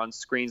last year on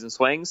screens and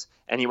swings,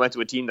 and he went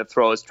to a team that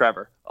throws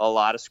Trevor a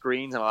lot of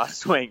screens and a lot of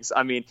swings.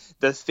 I mean,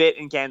 the fit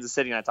in Kansas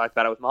City, and I talked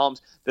about it with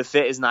Mahomes, the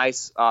fit is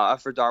nice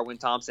for Darwin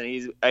Thompson.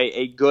 He's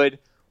a good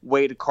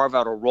way to carve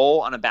out a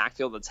role on a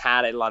backfield that's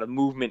had a lot of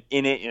movement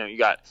in it. You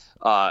got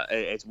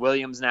it's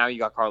Williams now. You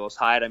got Carlos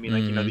Hyde. I mean,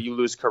 you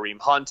lose Kareem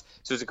Hunt,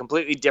 so it's a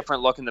completely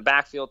different look in the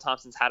backfield.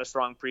 Thompson's had a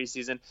strong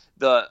preseason.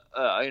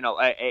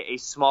 A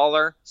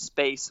smaller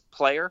space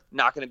player,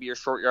 not going to be your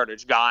short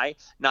yardage guy,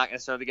 not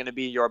necessarily going to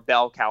be your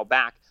bell cow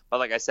back. But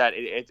like I said,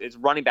 it's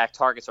running back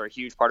targets are a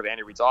huge part of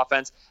Andy Reid's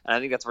offense, and I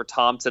think that's where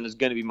Thompson is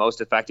going to be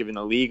most effective in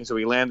the league. And so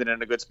he landed in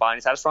a good spot. And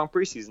he's had a strong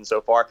preseason so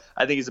far.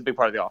 I think he's a big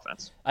part of the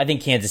offense. I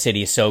think Kansas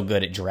City is so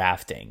good at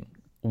drafting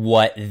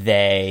what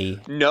they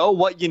know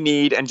what you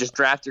need and just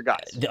draft your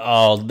guys.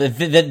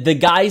 The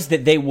guys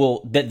that they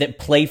will that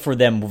play for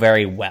them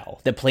very well,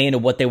 that play into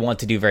what they want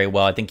to do very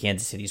well. I think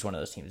Kansas City is one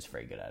of those teams that's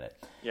very good at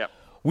it. Yeah,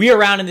 we are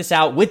rounding this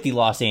out with the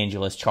Los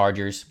Angeles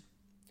Chargers.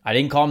 I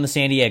didn't call them the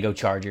San Diego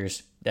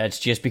Chargers. That's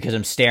just because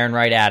I'm staring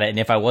right at it. And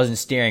if I wasn't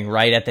staring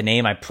right at the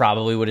name, I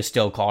probably would have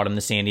still called them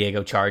the San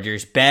Diego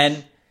Chargers.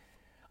 Ben,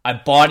 I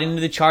bought into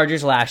the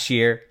Chargers last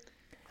year.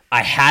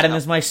 I had them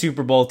as my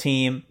Super Bowl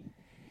team.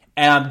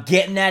 And I'm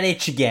getting that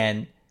itch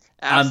again.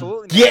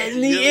 Absolutely. I'm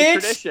getting the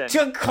itch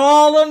to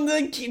call them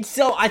the.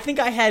 So I think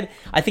I had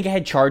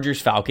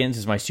Chargers Falcons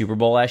as my Super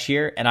Bowl last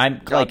year, and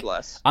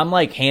I'm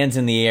like hands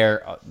in the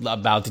air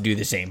about to do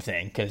the same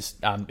thing because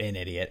I'm an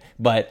idiot.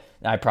 But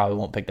I probably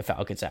won't pick the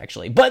Falcons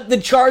actually. But the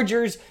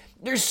Chargers,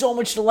 there's so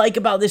much to like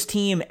about this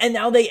team, and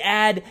now they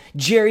add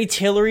Jerry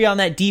Tillery on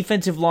that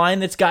defensive line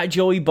that's got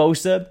Joey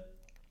Bosa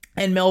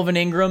and Melvin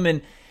Ingram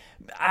and.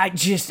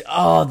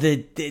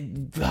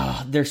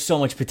 There's so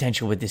much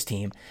potential with this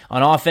team.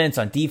 On offense,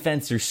 on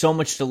defense, there's so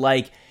much to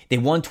like. They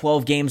won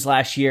 12 games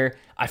last year.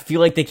 I feel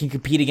like they can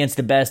compete against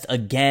the best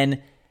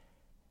again.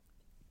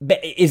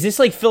 Is this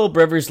like Phillip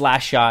Rivers'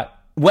 last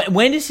shot?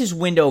 When is his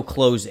window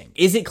closing?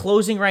 Is it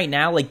closing right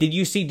now? Like, do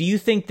you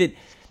think that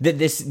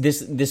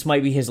this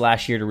might be his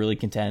last year to really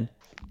contend?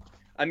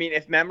 I mean,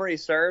 if memory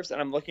serves,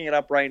 and I'm looking it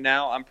up right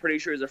now, I'm pretty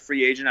sure he's a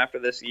free agent after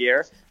this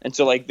year. And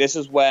so, like, this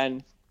is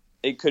when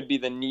it could be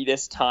the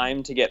neatest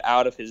time to get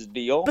out of his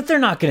deal. But they're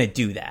not going to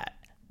do that.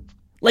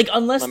 Like,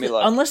 unless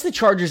the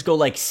Chargers go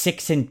like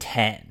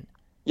 6-10.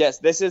 Yes,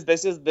 this is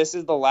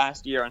the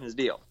last year on his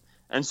deal.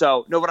 And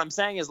so, no, what I'm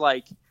saying is,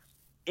 like,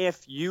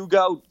 if you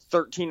go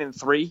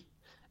 13-3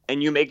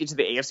 and you make it to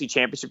the AFC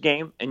Championship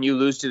game and you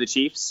lose to the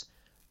Chiefs,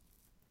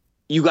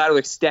 you got to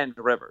extend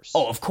Rivers.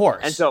 Oh, of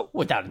course. And so,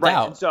 without a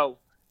doubt. And so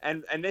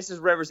and this is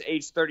Rivers'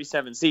 age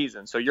 37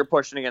 season, so you're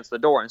pushing against the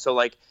door. And so,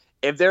 like,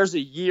 if there's a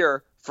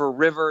year for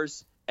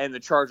Rivers and the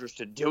Chargers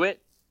to do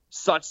it,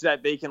 such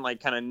that they can,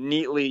 like, kind of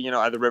neatly, you know,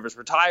 either Rivers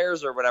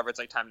retires or whatever, it's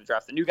like time to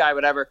draft the new guy,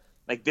 whatever.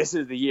 Like, this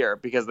is the year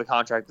because the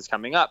contract is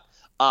coming up.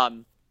 I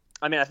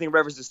mean, I think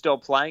Rivers is still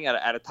playing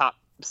at a top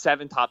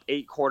 7, top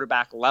 8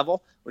 quarterback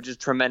level, which is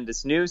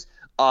tremendous news.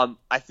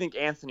 I think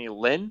Anthony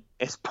Lynn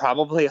is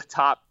probably a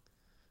top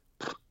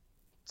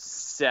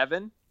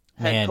 7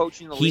 head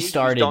coach in the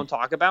league. Don't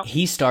talk about.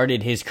 He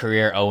started his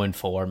career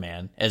 0-4,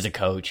 man, as a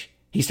coach.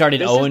 He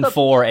started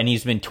 0-4, and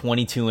he's been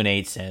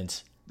 22-8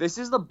 since. This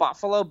is the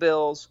Buffalo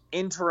Bills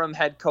interim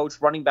head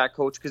coach, running back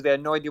coach, because they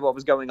had no idea what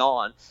was going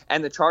on.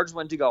 And the Chargers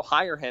went to go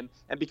hire him.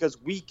 And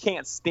because we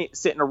can't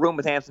sit in a room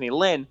with Anthony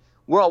Lynn,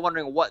 we're all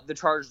wondering what the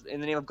Chargers,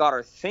 in the name of God,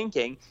 are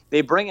thinking.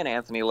 They bring in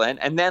Anthony Lynn.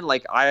 And then,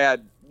 like, I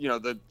had, you know,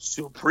 the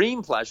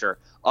supreme pleasure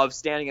of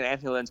standing at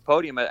Anthony Lynn's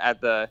podium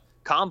at the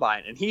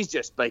Combine. And he's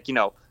just like, you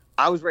know,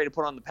 I was ready to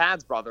put on the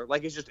pads, brother.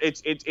 Like, it's just,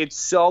 it's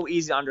so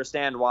easy to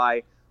understand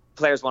why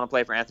players want to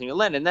play for Anthony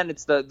Lynn. And then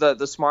it's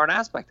the smart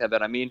aspect of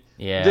it. I mean,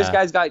 this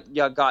guy's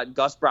got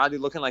Gus Bradley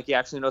looking like he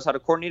actually knows how to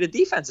coordinate a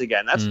defense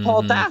again. That's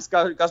Paul task.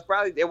 Gus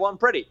Bradley, they won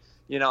pretty,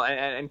 you know,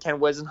 and Ken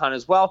Whisenhunt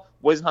as well.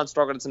 Whisenhunt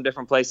struggled in some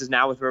different places.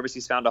 Now with Rivers,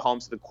 he's found a home,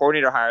 so the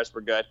coordinator hires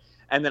were good.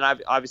 And then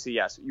obviously,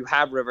 yes, you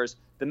have Rivers.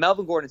 The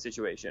Melvin Gordon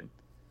situation,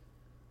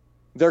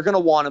 they're going to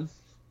want him.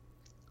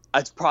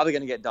 It's probably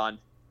going to get done.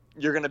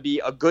 You're going to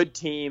be a good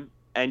team,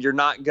 and you're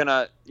not going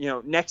to, you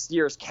know, next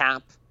year's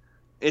cap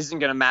isn't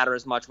going to matter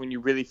as much when you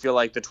really feel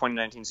like the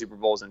 2019 Super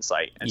Bowl is in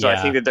sight. And so I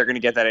think that they're going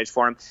to get that edge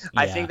for him.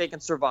 I think they can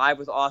survive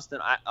with Austin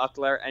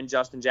Eckler and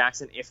Justin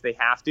Jackson if they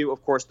have to.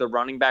 Of course, the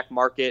running back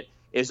market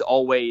is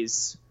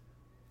always,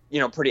 you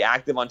know, pretty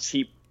active on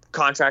cheap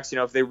contracts. You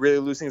know, if they really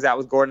lose things out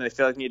with Gordon, they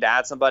feel like they need to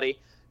add somebody.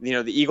 You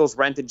know, the Eagles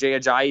rented Jay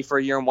Ajayi for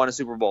a year and won a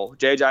Super Bowl.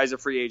 Jay Ajayi is a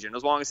free agent.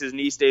 As long as his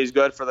knee stays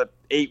good for the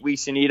 8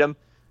 weeks you need him,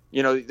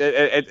 you know,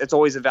 it's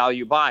always a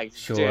value buy.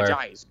 Sure. Jay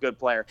Ajayi is a good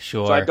player.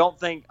 Sure.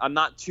 So I'm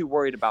not too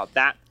worried about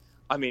that.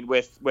 I mean,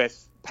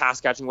 with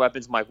pass catching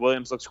weapons, Mike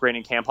Williams looks great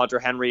in camp. Hunter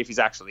Henry, if he's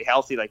actually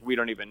healthy, like, we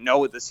don't even know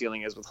what the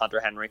ceiling is with Hunter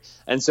Henry.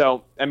 And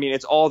so, I mean,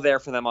 it's all there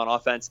for them on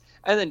offense.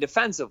 And then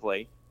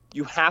defensively,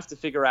 you have to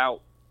figure out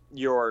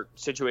your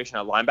situation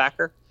at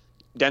linebacker.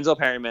 Denzel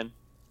Perryman,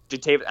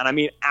 Jatavis, and I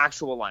mean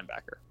actual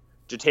linebacker.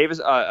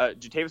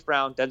 Jatavis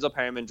Brown, Denzel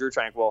Perryman, Drew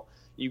Tranquill.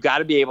 You got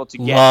to be able to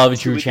get. Love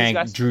Drew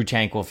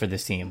Tranquill for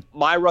this team.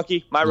 My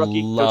rookie. Don't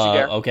you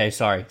dare. Okay,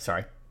 sorry.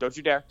 Don't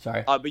you dare.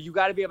 Sorry. But you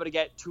got to be able to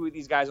get 2 of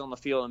these guys on the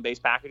field in base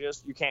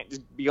packages. You can't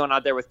just be going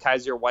out there with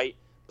Kaiser White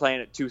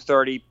playing at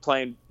 230,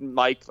 playing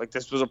Mike. Like,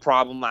 this was a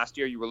problem last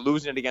year. You were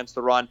losing it against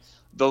the run.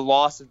 The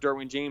loss of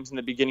Derwin James in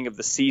the beginning of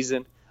the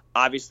season,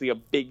 obviously a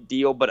big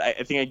deal, but I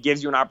think it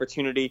gives you an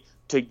opportunity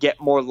to get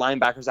more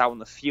linebackers out on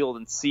the field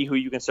and see who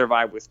you can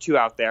survive with 2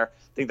 out there.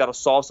 I think that'll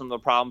solve some of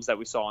the problems that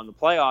we saw in the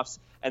playoffs.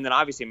 And then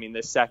obviously, I mean,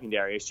 this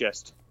secondary is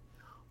just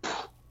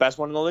best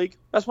one in the league.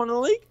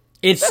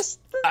 It's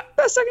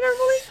best secondary in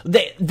the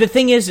league. The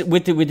thing is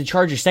with the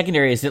Chargers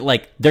secondary is that,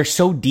 like, they're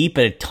so deep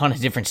at a ton of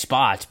different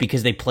spots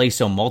because they play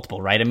so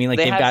multiple, right? I mean, like,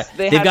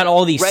 they've got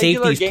all these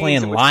safeties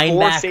playing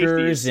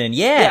linebackers, and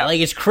like,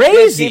 it's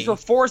crazy. Games where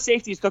 4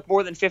 safeties took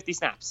more than 50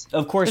 snaps.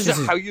 Of course, this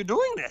is how you're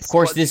doing this. Of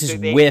course, this is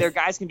their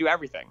guys can do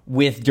everything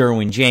with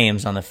Derwin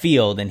James on the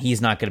field, and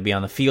he's not going to be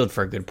on the field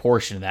for a good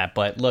portion of that.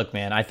 But look,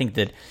 man, I think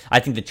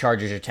the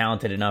Chargers are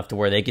talented enough to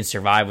where they can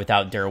survive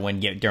without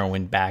Derwin. Get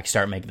Derwin back,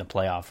 start making the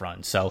playoff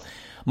run. So.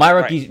 My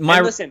rookie,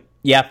 listen.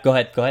 Yeah, go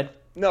ahead.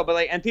 No, but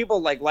and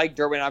people like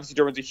Derwin. Obviously,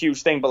 Derwin's a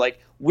huge thing, but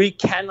we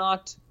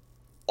cannot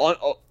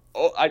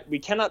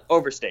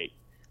overstate.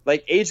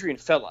 Like, Adrian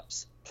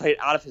Phillips played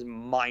out of his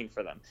mind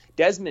for them.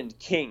 Desmond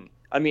King,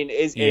 I mean,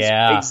 is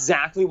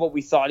exactly what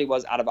we thought he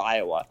was out of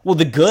Iowa. Well,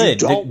 the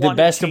good, the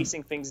best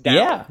chasing things down.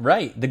 Yeah,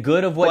 right. The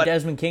good of what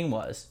Desmond King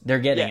was, they're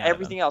getting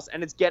everything else,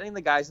 and it's getting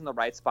the guys in the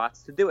right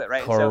spots to do it.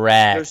 Right.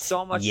 Correct. So there's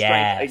so much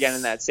strength again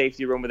in that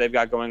safety room that they've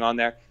got going on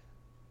there.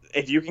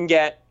 If you can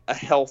get a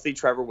healthy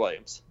Trevor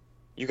Williams,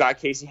 you got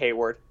Casey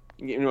Hayward.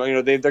 You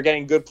know they're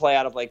getting good play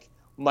out of, like,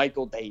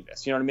 Michael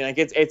Davis. You know what I mean?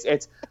 Like,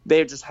 it's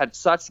they've just had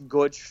such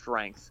good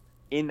strength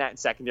in that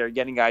secondary,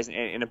 getting guys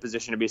in a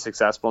position to be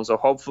successful. And so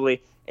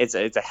hopefully it's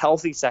a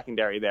healthy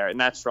secondary there, and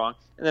that's strong.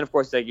 And then, of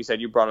course, like you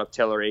said, you brought up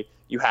Tillery.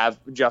 You have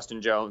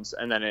Justin Jones,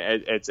 and then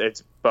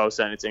it's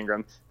Bosa and it's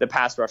Ingram. The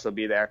pass rush will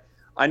be there.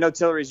 I know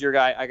Tillery's your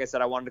guy. Like I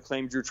said, I wanted to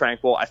claim Drew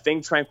Tranquill. I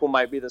think Tranquill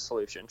might be the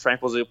solution.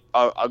 Tranquill's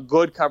a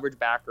good coverage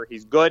backer.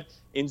 He's good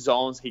in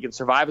zones. He can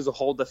survive as a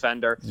whole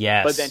defender.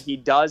 Yes. But then he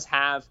does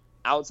have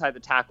outside the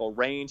tackle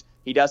range.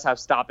 He does have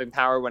stopping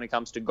power when it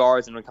comes to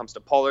guards and when it comes to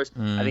pullers.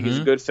 Mm-hmm. I think he's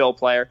a good fill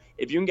player.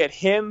 If you can get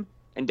him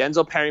and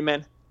Denzel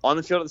Perryman on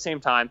the field at the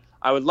same time,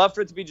 I would love for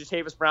it to be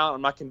Jatavis Brown.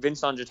 I'm not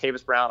convinced on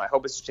Jatavis Brown. I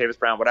hope it's Jatavis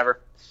Brown,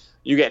 whatever.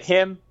 You get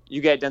him, you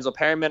get Denzel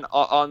Perryman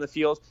on the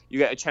field, you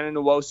get Uchenna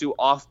Nwosu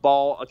off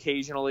ball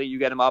occasionally, you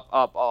get him up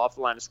off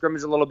the line of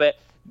scrimmage a little bit,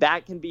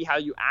 that can be how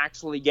you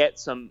actually get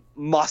some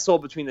muscle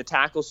between the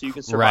tackles so you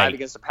can survive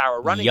against a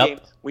power running game.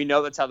 We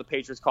know that's how the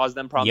Patriots caused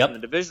them problems in the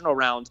divisional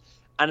round.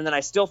 And then I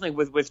still think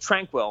with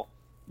Tranquill,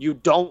 you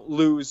don't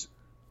lose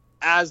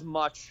as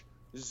much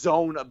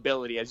zone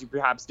ability as you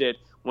perhaps did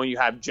when you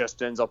have just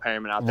Denzel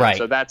Perryman out there.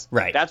 So that's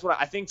what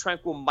I think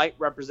Tranquill might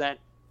represent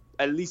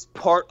at least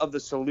part of the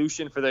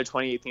solution for their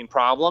 2018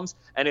 problems.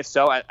 And if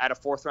so, at a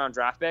 4th-round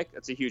draft pick,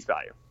 that's a huge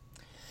value.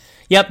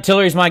 Yep,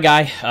 Tillery's my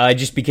guy,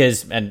 just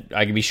because, and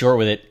I can be short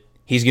with it,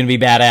 he's going to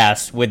be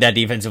badass with that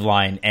defensive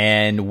line.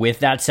 And with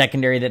that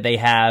secondary that they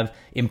have,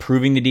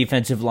 improving the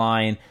defensive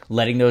line,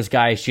 letting those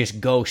guys just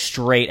go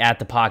straight at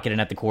the pocket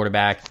and at the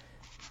quarterback,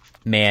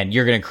 man,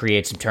 you're going to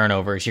create some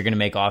turnovers. You're going to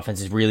make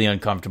offenses really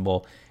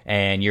uncomfortable,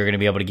 and you're going to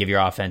be able to give your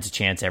offense a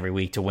chance every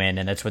week to win.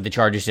 And that's what the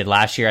Chargers did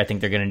last year. I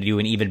think they're going to do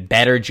an even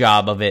better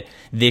job of it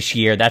this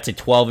year. That's a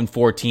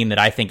 12-4 team that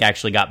I think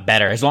actually got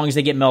better. As long as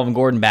they get Melvin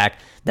Gordon back,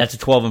 that's a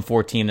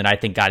 12-4 team that I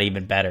think got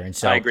even better. And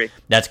so I agree.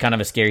 That's kind of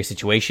a scary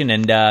situation.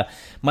 And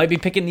might be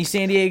picking the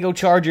San Diego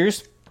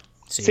Chargers.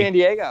 See, San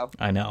Diego.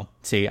 I know.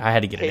 See, I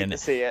had to get it in there.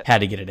 See it.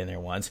 Had to get it in there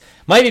once.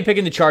 Might be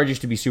picking the Chargers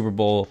to be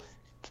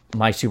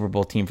my Super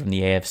Bowl team from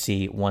the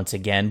AFC once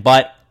again.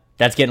 But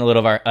that's getting a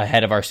little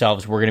ahead of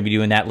ourselves. We're going to be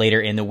doing that later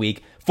in the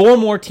week. 4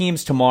 more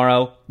teams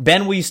tomorrow.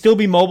 Ben, will you still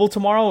be mobile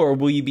tomorrow, or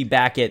will you be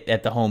back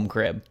at the home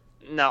crib?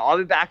 No, I'll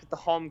be back at the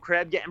home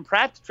crib getting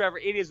prepped, Trevor.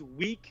 It is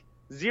week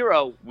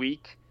 0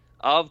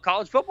 of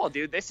college football,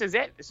 dude. This is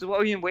it. This is what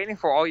we've been waiting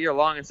for all year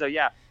long. And so,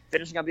 yeah,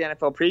 finishing up the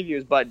NFL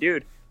previews. But,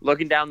 dude,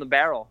 looking down the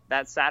barrel,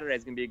 that Saturday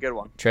is going to be a good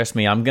one. Trust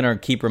me, I'm going to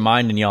keep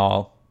reminding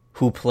y'all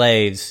who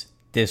plays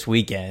this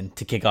weekend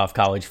to kick off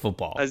college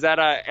football. Is that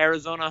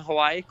Arizona,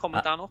 Hawaii, Cole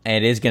McDonald?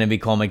 It is going to be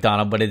Cole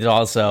McDonald, but it is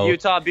also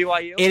Utah,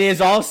 BYU. It is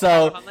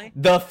also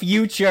the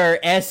future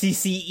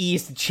SEC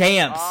East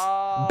champs,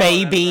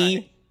 baby.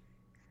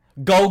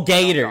 Right. Go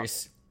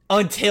Gators.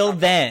 Until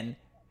then,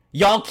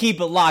 y'all keep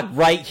it locked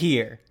right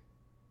here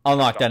on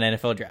Locked On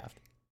NFL Draft.